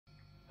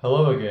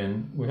Hello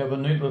again. We have a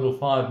neat little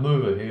 5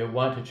 mover here,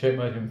 white to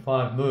checkmate in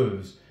 5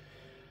 moves.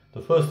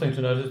 The first thing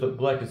to note is that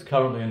black is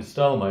currently in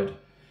stalemate,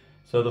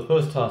 so the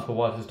first task for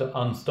white is to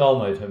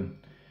unstalemate him.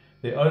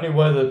 The only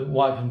way that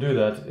white can do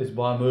that is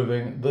by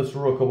moving this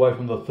rook away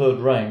from the third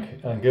rank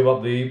and give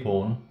up the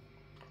e-pawn,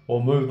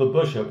 or move the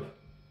bishop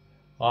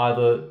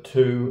either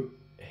to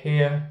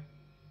here,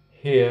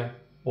 here,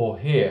 or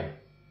here.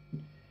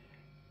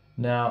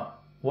 Now,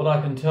 what I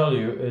can tell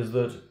you is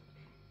that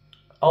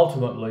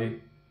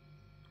ultimately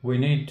we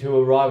need to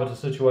arrive at a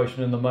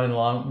situation in the main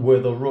line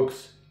where the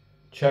rooks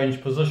change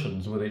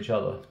positions with each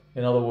other.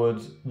 In other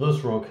words,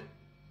 this rook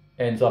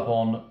ends up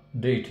on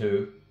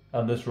d2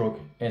 and this rook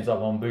ends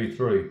up on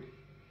b3.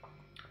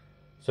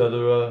 So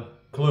there are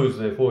clues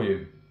there for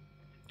you.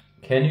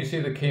 Can you see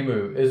the key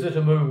move? Is it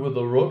a move with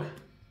the rook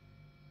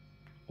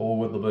or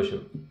with the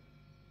bishop?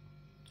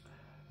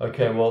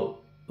 Okay,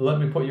 well, let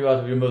me put you out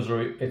of your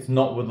misery. It's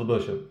not with the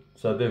bishop,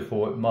 so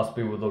therefore it must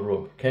be with the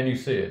rook. Can you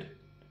see it?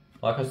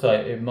 Like I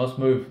say, it must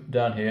move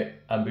down here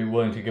and be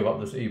willing to give up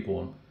this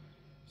e-pawn.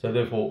 So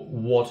therefore,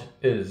 what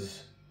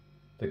is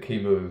the key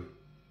move?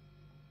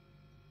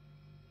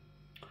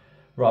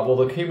 Right, well,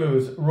 the key move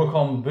is rook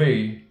on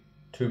b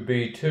to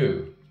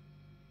b2.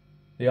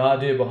 The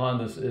idea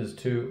behind this is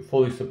to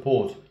fully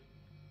support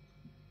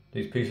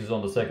these pieces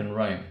on the second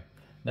rank.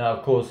 Now,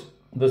 of course,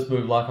 this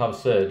move, like I've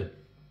said,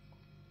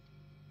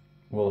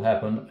 will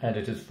happen, and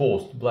it is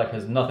forced. Black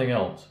has nothing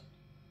else.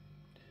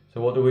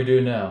 So what do we do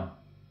now?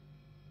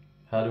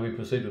 How do we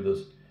proceed with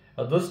this?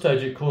 At this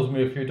stage it caused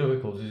me a few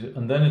difficulties,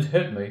 and then it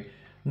hit me,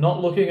 not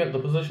looking at the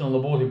position on the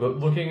board here, but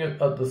looking at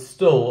the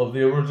still of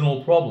the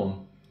original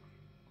problem.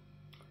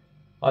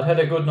 I'd had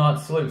a good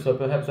night's sleep, so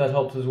perhaps that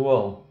helped as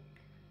well.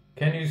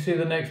 Can you see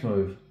the next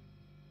move?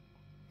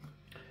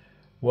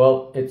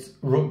 Well, it's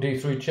rook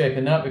d3 check,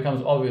 and now it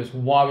becomes obvious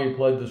why we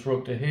played this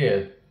rook to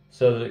here,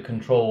 so that it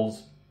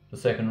controls the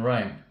second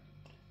rank.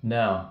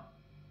 Now,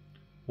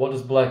 what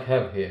does black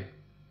have here?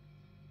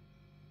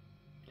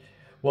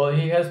 Well,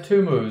 he has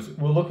 2 moves.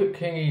 We'll look at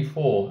king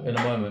e4 in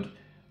a moment.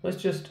 Let's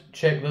just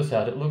check this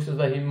out. It looks as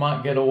though he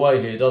might get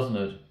away here, doesn't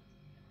it?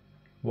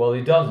 Well,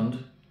 he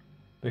doesn't,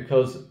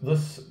 because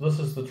this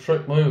is the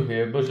trick move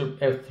here,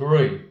 bishop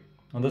f3,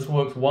 and this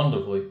works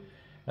wonderfully.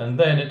 And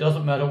then it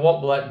doesn't matter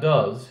what black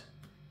does,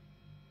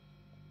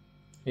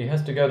 he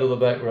has to go to the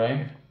back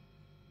rank,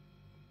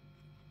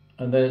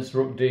 and then it's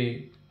rook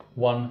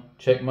d1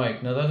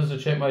 checkmate. Now that is a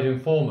checkmate in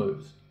 4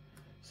 moves,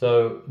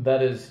 so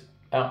that is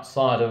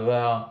outside of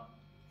our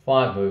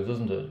 5 moves,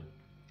 isn't it?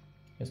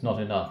 It's not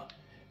enough.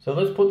 So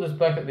let's put this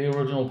back at the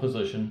original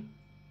position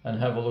and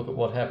have a look at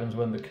what happens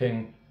when the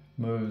king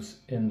moves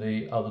in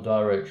the other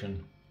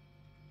direction.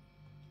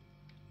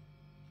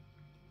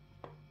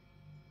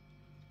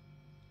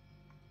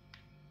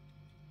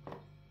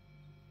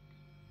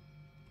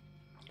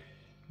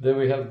 There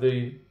we have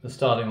the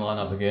starting line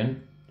up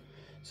again.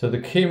 So the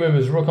key move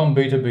is rook on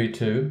b to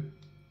b2,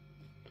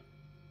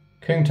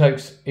 king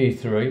takes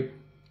e3,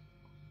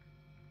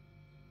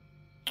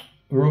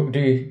 rook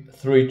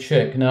d3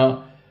 check.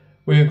 Now,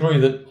 we agree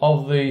that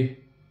of the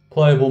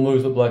playable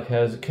moves that black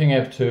has, king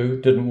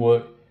f2 didn't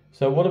work.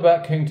 So what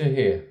about king to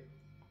here?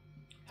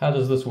 How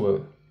does this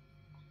work?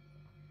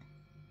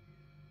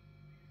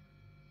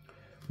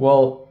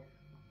 Well,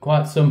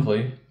 quite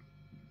simply,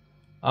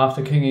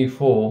 after king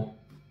e4,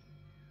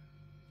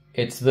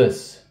 it's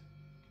this.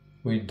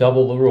 We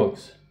double the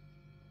rooks.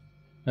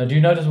 Now, do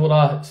you notice what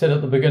I said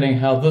at the beginning,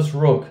 how this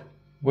rook,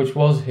 which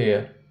was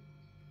here,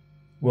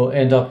 will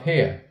end up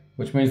here?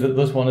 Which means that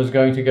this one is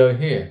going to go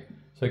here.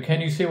 So can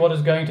you see what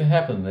is going to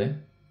happen there?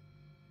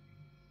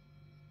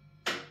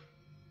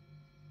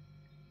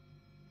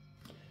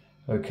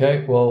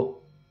 Okay, well,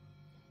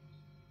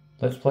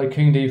 let's play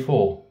king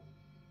d4.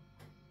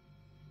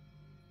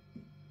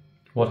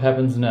 What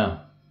happens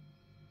now?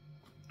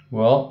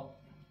 Well,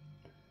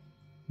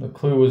 the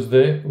clue was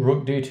there,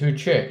 rook d2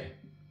 check.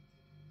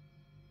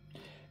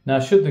 Now,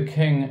 should the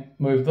king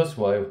move this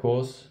way, of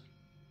course,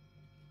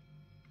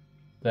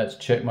 that's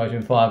checkmate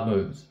in 5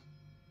 moves.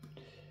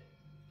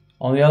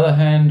 On the other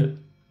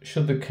hand,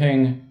 should the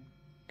king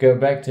go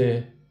back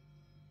to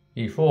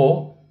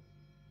e4,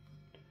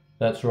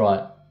 that's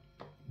right,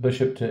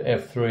 bishop to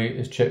f3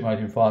 is checkmate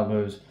in 5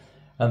 moves.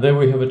 And there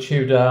we have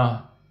achieved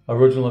our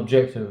original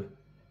objective,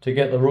 to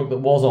get the rook that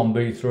was on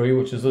b3,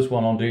 which is this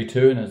one on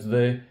d2, and it's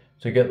there,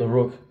 to get the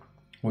rook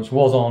which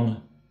was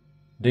on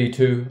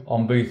d2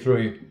 on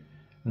b3.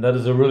 And that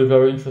is a really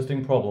very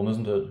interesting problem,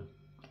 isn't it?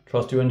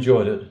 Trust you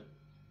enjoyed it.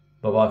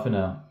 Bye-bye for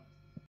now.